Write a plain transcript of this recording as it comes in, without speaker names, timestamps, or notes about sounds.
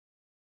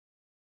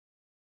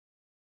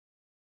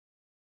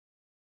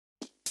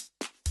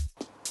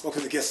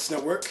Welcome to the Guestlist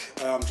Network.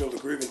 I'm Joe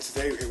LeGroove, and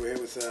today we're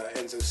here with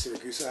Enzo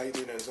Siragusa. How you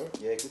doing, Enzo?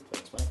 Yeah, good,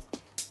 thanks, mate.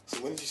 So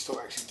when did you start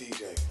actually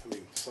DJing? I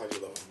mean, besides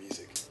your love of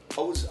music.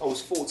 I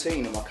was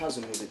 14 and my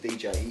cousin was a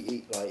DJ.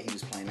 He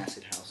was playing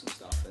acid house and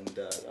stuff, and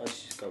I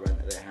used to just go around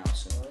to their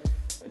house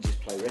and just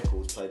play their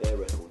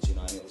records, you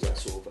know. And it was that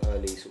sort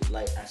of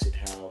late acid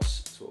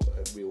house, sort of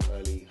a real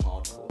early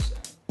hardcore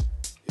sound.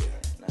 Yeah,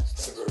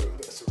 that's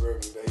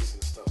suburban bass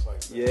and stuff like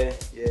that.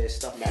 Yeah,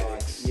 stuff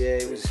Maddox, like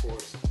it was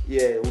reinforced.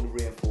 Yeah, all the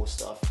reinforced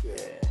stuff. Yeah.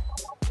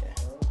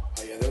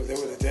 Oh yeah, they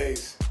were the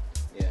days.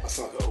 Yeah. I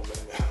sound like an old man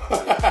now. I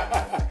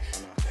know.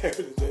 They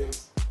were the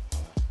days.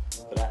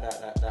 But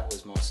that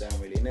was my sound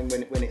really. And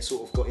then when it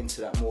sort of got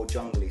into that more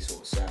jungly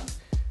sort of sound,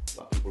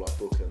 like people like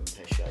Booker and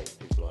Pesce,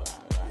 people like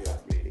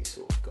that really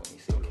sort of got me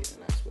thinking.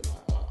 And that's when I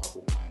bought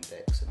my own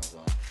decks and I was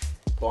like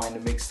buying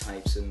the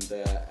mixtapes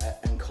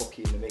and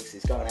copying the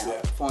mixes, going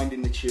out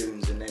finding the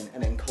tunes and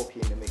then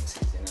copying the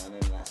mixes, you know.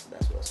 And then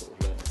that's what I sort of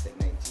learned the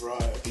techniques.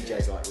 Right. Okay.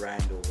 DJs like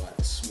Randall, like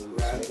the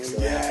smoothest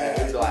mixer. Yeah,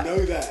 He was like, I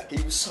know that.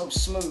 He was so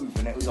smooth,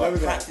 and it was like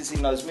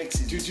practicing those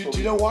mixes. Do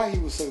you know why he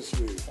was so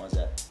smooth? Why is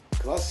that?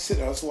 Because I was sitting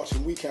there, I was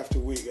watching week after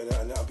week,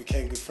 and I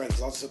became good friends.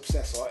 I was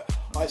obsessed. So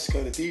I used to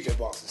go to the DJ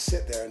box and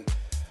sit there, and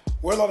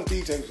where a lot of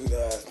DJs would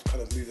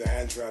kind of move their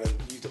hands around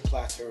and use the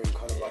platter and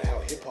kind of like how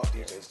hip hop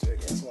DJs do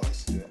it. That's why I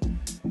used to do it.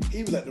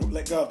 He would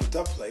let go of the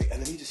dub plate,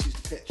 and then he just used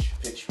the pitch.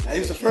 And he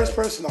was the first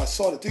person I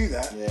saw to do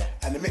that. Yeah.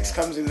 And the mix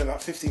comes in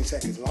about 15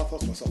 seconds, and I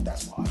thought to myself,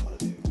 that's what I want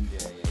to do.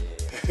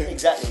 Yeah.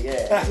 Exactly,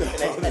 yeah.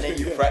 and then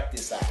you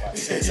practice that like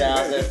 6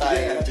 hours a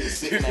day and just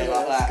sitting there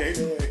like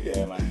that.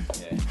 Yeah, man.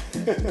 Yeah.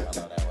 I know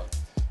that one.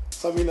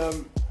 So I mean,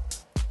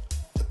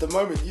 at the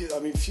moment,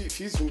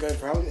 Fuse been going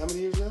for how many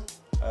years now?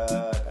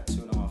 About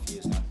 2.5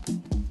 years now.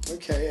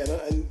 Okay, and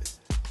I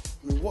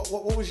mean,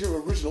 what was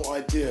your original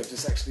idea of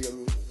this actually? I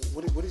mean,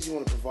 what did you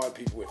want to provide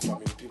people with? I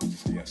mean, people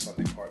just think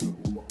Sunday party.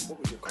 What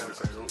was your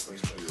concept?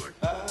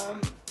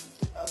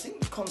 I think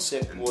the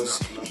concept was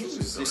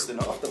just an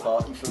after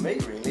party for me.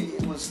 Really,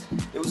 it was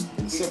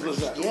simple as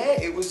that. Yeah,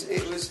 it was.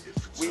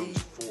 We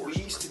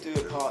used to do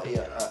a party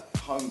at a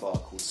home bar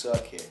called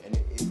Circuit, and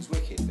it was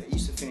wicked. But it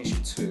used to finish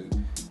at 2,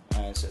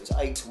 and so it was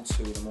 8 till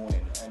 2 in the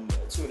morning. And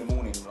at 2 in the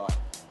morning, like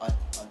I'd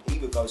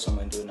either go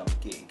somewhere and do another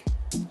gig,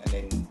 and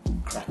then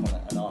crack on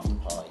an after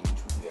party,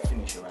 which would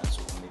finish around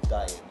sort of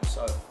midday. And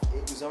so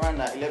it was around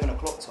that 11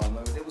 o'clock time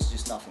where there was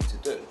just nothing to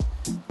do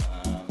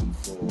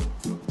for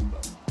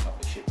a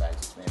couple of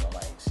shitbags, me and my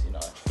mates, you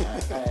know.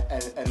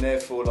 and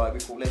therefore, like, we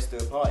thought, let's do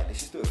a party. Let's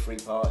just do a free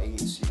party.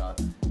 It's, you know,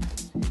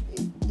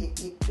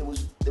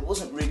 there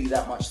wasn't really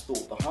that much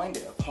thought behind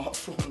it apart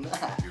from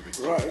that.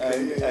 Right.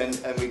 Okay,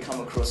 and we come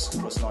across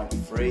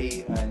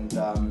 93, and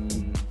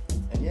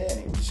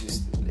it was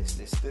just let's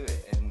do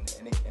it,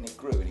 and it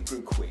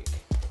grew quick.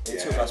 It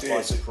took us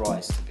by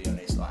surprise, to be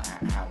honest, like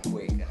how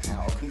quick and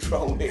how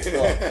controlled it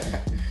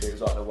was. It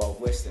was like the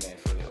Wild West in there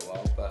for a little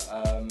while,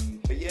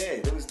 but yeah,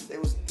 it was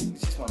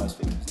just one of those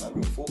things. There's no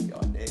real thought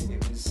behind it.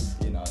 It was,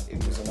 you know,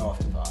 it was an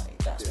after party.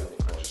 That's what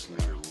it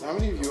was. How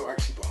many of you are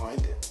actually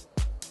behind it?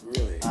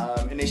 Really?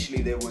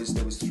 Initially, there was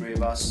 3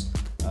 of us.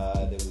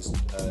 There was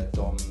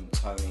Dom,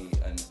 Tony,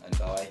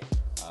 and I.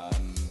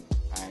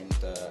 And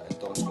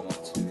Dom's gone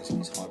off to do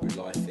his hybrid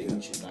life thing,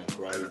 which is going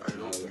great. You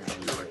know,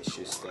 and it's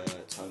just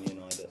Tony and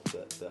I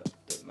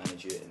that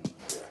manage it and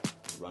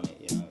run it.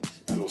 You know.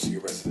 And also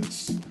your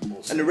residents.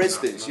 And the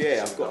residents,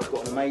 yeah, I've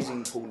got an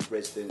amazing pool of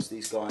residents.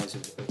 These guys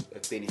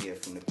have been here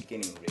from the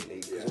beginning,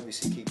 really. Because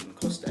obviously keeping the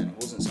cost down, it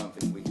wasn't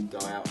something we could go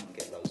out and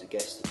get loads of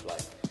guests to play.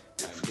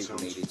 People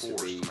needed to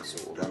be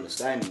sort of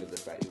understanding of the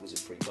fact it was a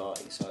free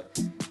party. So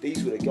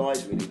these were the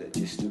guys really that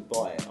just stood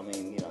by it. I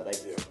mean, you know,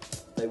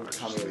 they would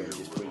come here and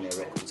just bring their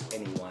records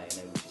anyway, and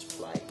they would just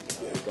play,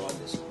 you know,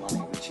 regardless of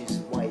money, which is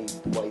the way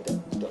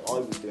that I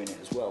was doing it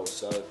as well.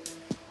 So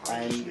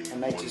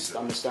and they just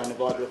understand the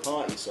vibe of the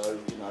party. So,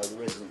 you know, the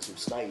residents have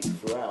stayed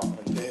throughout,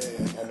 and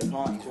the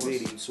party's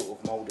really sort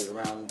of moulded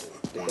around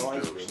the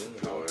guys really,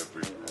 you know,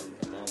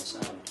 and their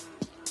sound.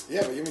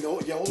 Yeah, but you mean all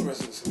the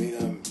residents. I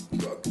mean,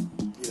 you've got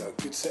a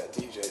good set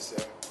of DJs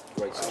there.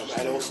 Great set.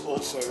 And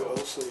also,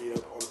 you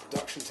know, on a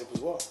production tip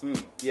as well.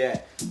 Yeah,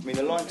 I mean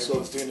the likes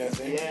Everyone's doing their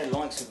thing. Yeah,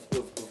 likes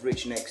of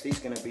Rich Next. He's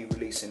going to be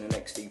releasing the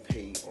next EP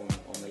on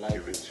the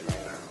label.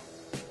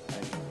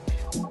 And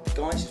the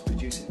guy's just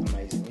producing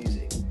amazing music.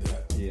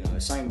 You know,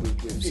 same with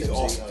He's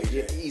awesome.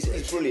 Yeah, he's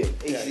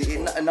brilliant. He's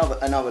another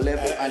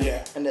level, and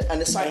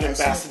the same. And an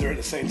ambassador at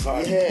the same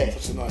time. Yeah,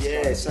 such a nice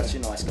guy. Such a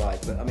nice guy.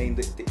 But I mean,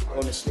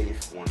 honestly,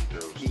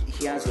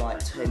 he has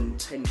like 10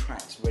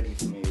 tracks ready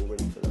for me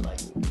already for the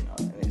label. You know,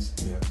 and it's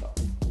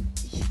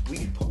we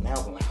could put an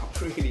album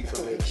out really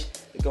for Rich.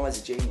 The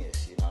guy's a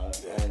genius, you know,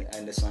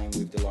 and the same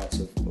with the likes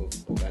of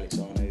Alex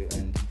Arnoux,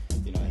 and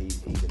you know,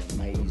 he's an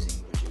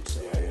amazing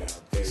producer,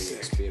 very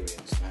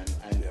experienced,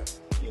 and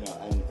you know,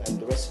 and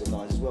the rest of the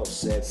guys as well.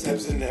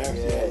 Seb's in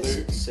there,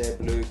 Luke.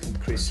 Seb, Luke,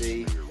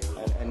 Chrissy,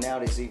 and now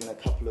there's even a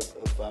couple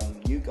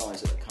of new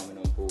guys that are coming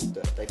on board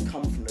that they've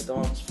come from the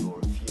dance floor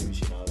of Fuse,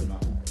 you know, and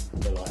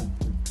they're like,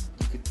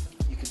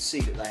 you could see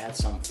that they had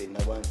something.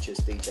 They weren't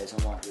just DJs.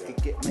 I'm like,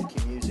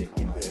 making music.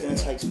 You know, it's going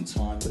to take some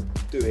time,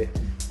 but do it.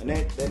 And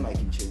they're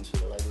making tunes for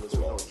the label as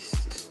well.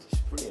 It's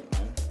brilliant,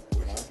 man. You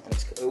know? And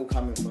it's all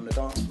coming from the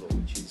dance floor,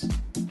 which is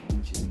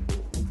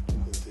important.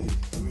 Indeed.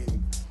 I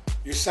mean,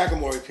 your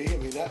Sagamore EP. I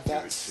mean,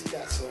 that's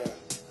a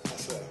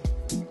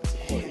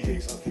quality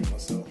piece. I think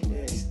myself. Yeah,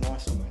 it's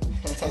nice, man.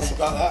 Tell us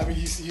about that. I mean,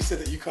 you said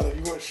that you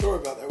weren't sure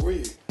about that, were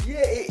you?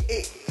 Yeah,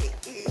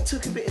 it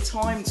took a bit of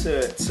time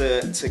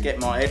to get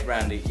my head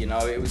around it. You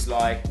know, it was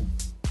like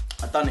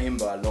I'd done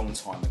Himbo a long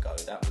time ago.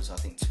 That was, I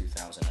think,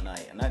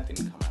 2008, and that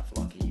didn't come out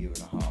for like a year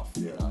and a half.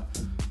 You know,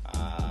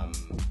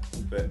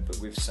 but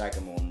with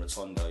Sagamore and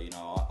Rotondo, you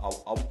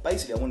know, I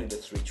basically I wanted a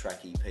 3-track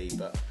EP,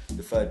 but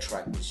the 3rd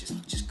track was I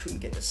just couldn't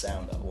get the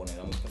sound that I wanted.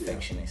 I'm a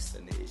perfectionist,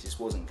 and it just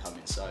wasn't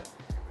coming. So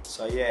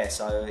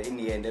in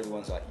the end,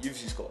 everyone's like, you've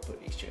just got to put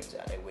these tunes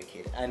out, they're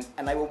wicked. And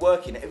they were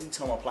working every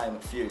time I play them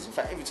at Fuse. In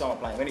fact, every time I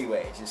play them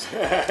anywhere, it's just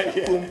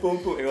boom, boom,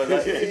 boom. It was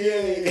like,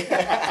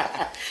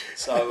 yeah.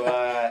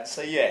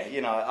 So yeah,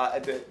 you know,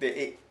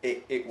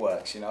 it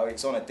works, you know.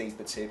 It's on a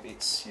deeper tip.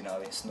 It's, you know,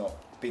 it's not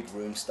big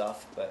room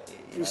stuff, but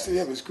it's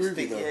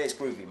groovy, though. Yeah, it's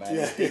groovy, man.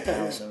 It's deep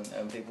house,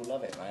 and people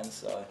love it, man.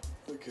 So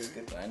it's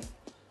good, man.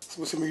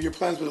 So what's some of your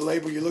plans with the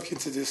label? You're looking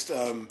to just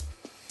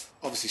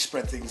obviously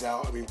spread things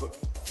out. I mean, but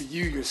for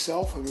you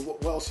yourself, I mean,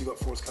 what else you got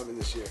for us coming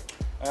this year?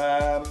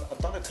 I've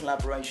done a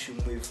collaboration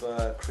with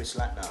Chris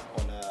Lattner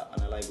on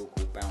a label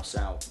called Bounce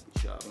Out,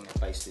 which I think is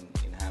based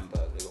in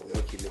Hamburg. They've got a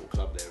wicked little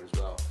club there as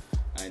well.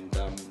 And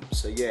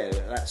so yeah,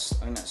 it's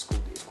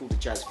called the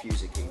Jazz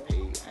Fusic EP,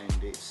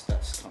 and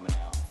that's coming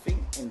out, I think,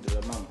 end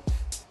of the month.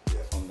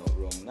 If I'm not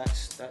wrong.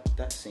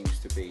 That seems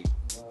to be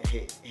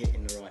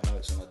hitting the right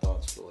notes on the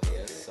dance floor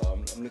here. So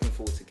I'm looking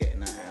forward to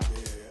getting that out.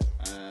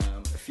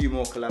 A few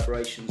more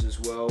collaborations as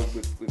well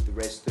with the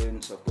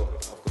residents. I've got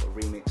a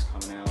remix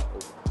coming out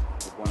of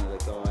one of the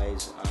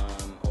guys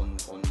on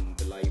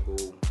the label.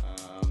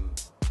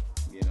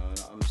 You know,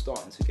 and I'm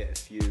starting to get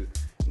a few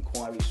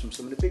inquiries from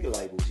some of the bigger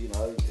labels. You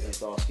know,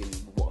 just asking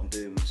what I'm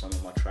doing with some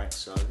of my tracks.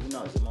 So who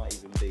knows? There might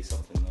even be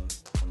something on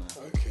one of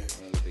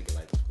the bigger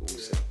labels. We'll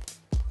see.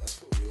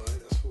 That's what we like.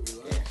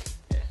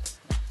 Yeah.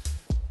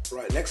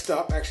 Right. Next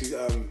up, actually,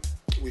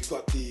 we've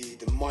got the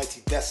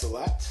mighty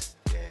Desolat.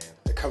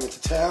 They're coming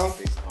to town.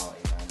 Big party,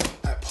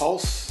 man. At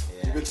Pulse.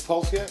 Yeah. You been to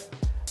Pulse yet?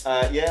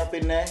 Yeah, I've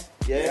been there.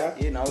 Yeah.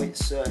 You know,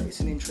 it's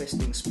an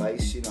interesting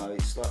space. You know,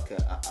 it's like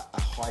a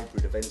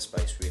hybrid event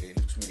space. Really, it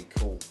looks really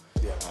cool.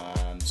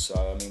 Yeah. So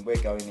I mean,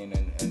 we're going in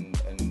and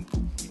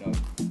you know,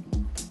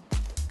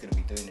 going to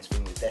be doing this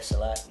thing with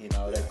Desolat. You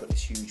know, they've got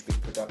this huge big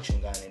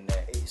production going in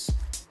there. It's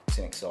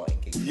an exciting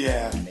gig.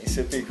 Yeah. Man. It's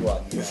a big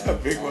one. It's a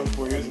big one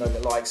for you. You know,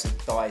 the likes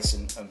of Dice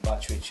and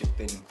Butchwich have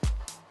been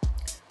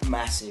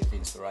massive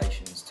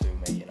inspirations to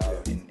me, you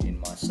know, in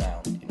my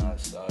sound, you know,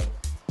 so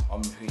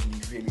I'm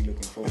really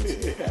looking forward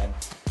to it, man.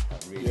 I'm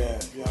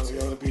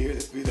going to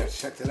be there to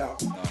check that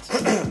out. Nice.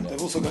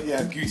 They've also got,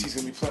 Beauty's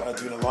going to be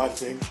doing a live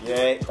thing.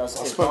 Yeah, I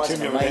spoke to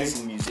him an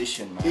amazing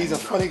musician, man. He's a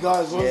funny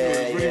guy as well.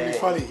 He's really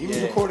funny. He was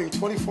recording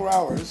 24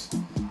 hours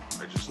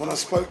when I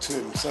spoke to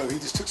him, so he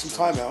just took some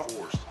time out,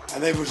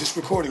 and they were just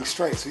recording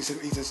straight. So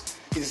he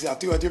said, I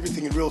do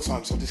everything in real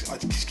time, so I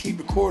just keep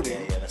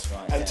recording. Yeah, that's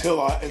right.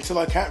 Until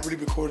I can't really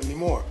record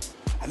anymore,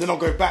 and then I'll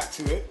go back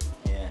to it.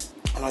 Yeah.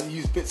 And I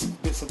use bits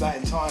of that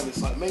in time.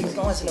 It's like amazing.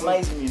 The guy's an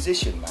amazing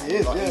musician, man. He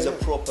is, he's a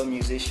proper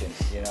musician,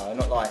 you know,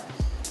 not like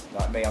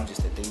me. I'm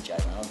just a DJ,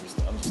 man.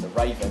 I'm just a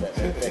raver that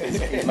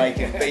is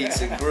making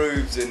beats and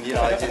grooves, and you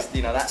know,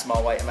 that's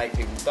my way to make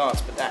people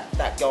dance. But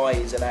that guy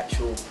is an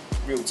actual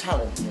real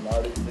talent, you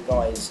know. The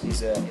guy is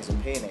a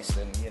pianist,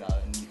 and you know,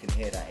 and you can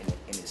hear that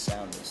in his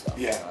sound and stuff.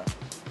 Yeah.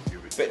 You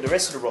know? But the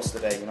rest of the roster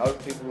there, you know,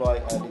 people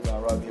like Livia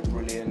Arabia,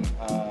 brilliant.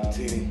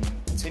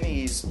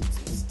 Tini's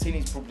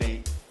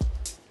probably,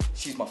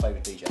 she's my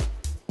favourite DJ.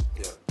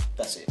 Yeah.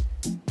 That's it.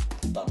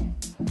 Done.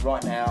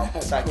 Right now,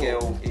 that cool.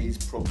 girl is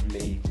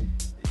probably,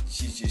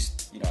 she's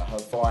just, you know, her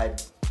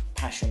vibe,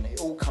 passion, it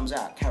all comes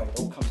out, it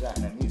all comes out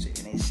in her music,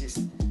 and it's just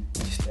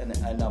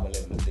another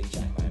level of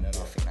DJ, man, and I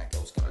think that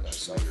girl's going to go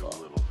so far.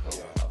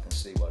 I can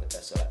see why the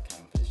best of that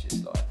camp is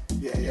just like...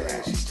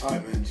 Yeah, she's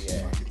tight, man.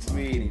 She's fucking tight.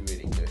 Really,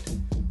 really good.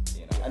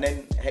 You know. And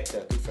then Hector,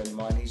 a good friend of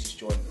mine, he's just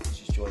joined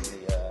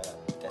the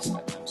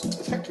Desolate camp. So.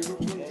 Is Hector joined?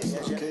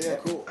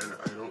 Cool.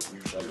 I don't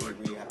usually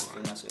really happy for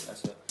him.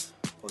 That's a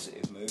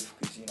positive move,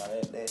 because you know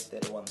they're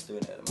the ones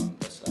doing it at the moment.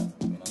 Desolate,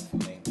 you know, for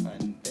me,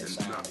 and their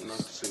sound is... Not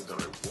to say that I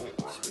won't.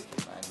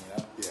 Wicked, man, you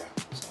know. Yeah.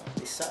 So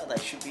this Saturday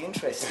should be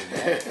interesting,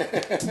 man.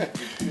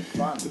 Good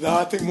fun. No,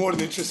 I think more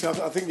than interesting.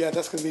 I think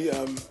that's going to be.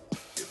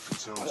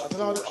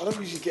 I don't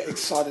usually get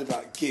excited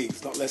about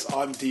gigs, not unless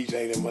I'm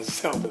DJing them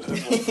myself. and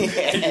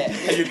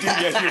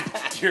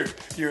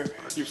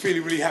you're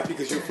feeling really happy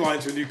because you're flying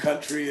to a new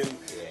country,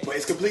 but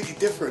it's completely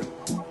different,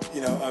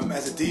 you know,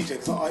 as a DJ.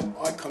 Because I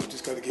kind of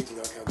just go to gigs and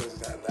go, okay, I'll go to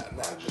that and that and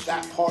that. But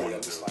that party,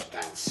 I'm just like,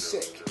 that's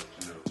sick,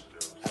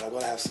 and I've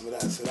got to have some of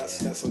that. So that's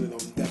something I'm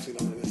definitely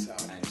not going to miss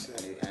out.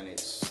 And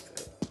it's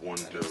one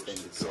dose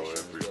to go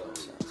everywhere.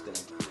 So it's going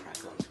to crack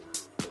on to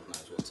God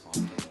knows what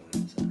time.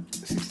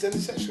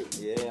 extended session?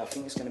 Yeah, I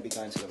think it's going to be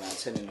going till about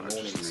 10 in the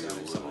morning, so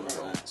something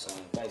like that. So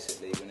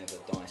basically, whenever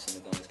Dice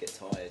and the guys get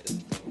tired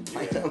and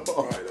play them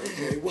off,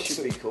 okay.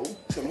 should be cool.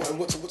 So, and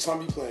what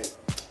time are you playing?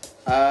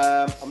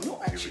 I'm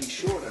not actually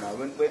sure at the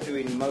moment. We're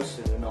doing most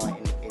of the night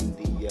in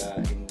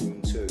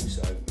room 2,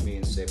 so me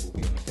and Seb will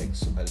be on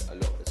effects a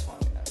lot of the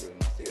time in that room,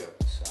 I think.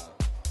 Yeah. So,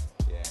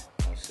 yeah,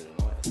 most of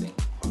the night, I think.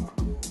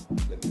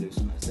 Let me loose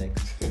on those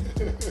legs.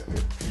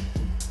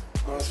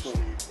 Nice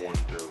one. Yeah.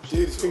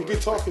 Dude, it's been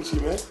good talking to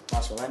you, man.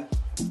 Nice one, man.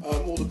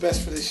 All the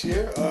best for this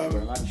year. Thank you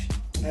very much.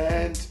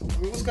 And I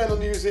mean, what's going on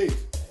New Year's Eve? Is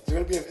there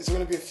going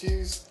to be a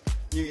fuse?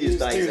 New Year's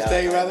Day. New Year's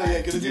Day, rather.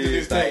 Yeah, gonna do New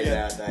Year's Day.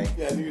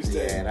 Yeah, New Year's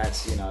Day. Yeah,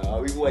 that's, you know,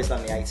 we've always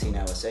done the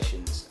 18-hour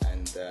sessions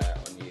and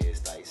on New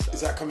Year's Day. So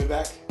is that coming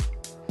back?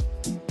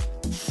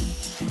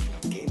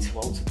 I'm getting too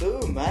old to do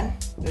them, man.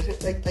 They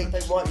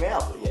wipe me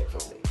out, yeah,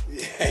 probably.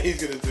 Yeah, he's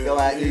gonna do. Go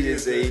out New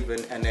Year's Eve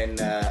and then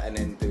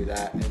do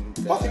that. And,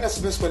 I think that's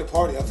the best way to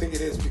party. I think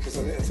it is because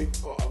I think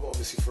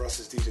obviously for us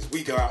as DJs,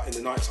 we go out in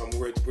the nighttime.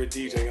 We're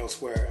DJing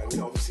elsewhere, and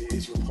obviously it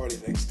is your party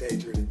the next day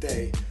during the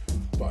day.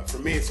 But for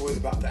me, it's always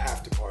about the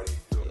after party.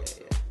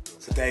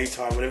 It's the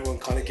daytime when everyone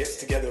kind of gets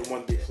together in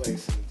one big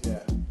place.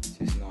 And,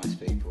 just nice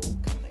people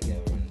coming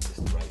together and just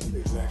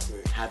raving. Exactly.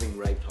 Having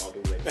raved hard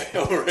already.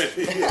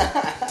 Already.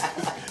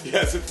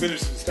 Yeah, to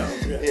finish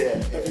themselves.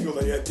 Yeah. People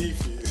like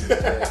defuse. Yeah,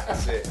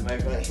 that's it.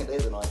 Maybe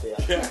there's an idea.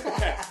 Yeah.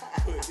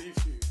 Defuse.